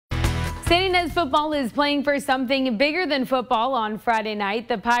Ynez football is playing for something bigger than football on Friday night.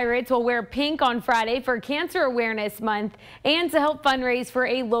 The Pirates will wear pink on Friday for Cancer Awareness Month and to help fundraise for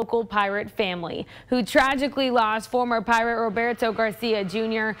a local Pirate family who tragically lost former Pirate Roberto Garcia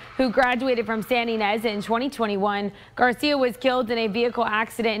Jr., who graduated from San Ynez in 2021. Garcia was killed in a vehicle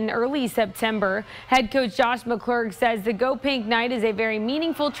accident in early September. Head coach Josh McClurg says the Go Pink Night is a very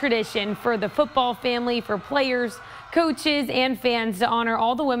meaningful tradition for the football family, for players, coaches, and fans to honor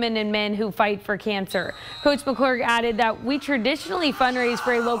all the women and men who fight for cancer. Coach McClurg added that we traditionally fundraise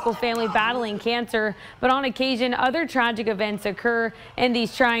for a local family battling cancer, but on occasion other tragic events occur. In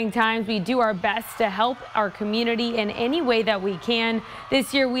these trying times, we do our best to help our community in any way that we can.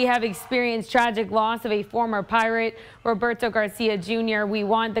 This year we have experienced tragic loss of a former Pirate, Roberto Garcia Jr. We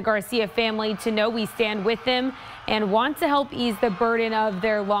want the Garcia family to know we stand with them and want to help ease the burden of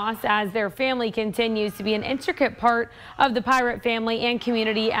their loss as their family continues to be an intricate part of the Pirate family and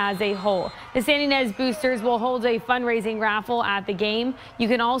community as a whole. The San Ynez Boosters will hold a fundraising raffle at the game. You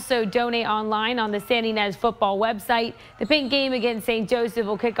can also donate online on the San Ynez football website. The Pink game against St. Joseph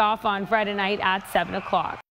will kick off on Friday night at 7 o'clock.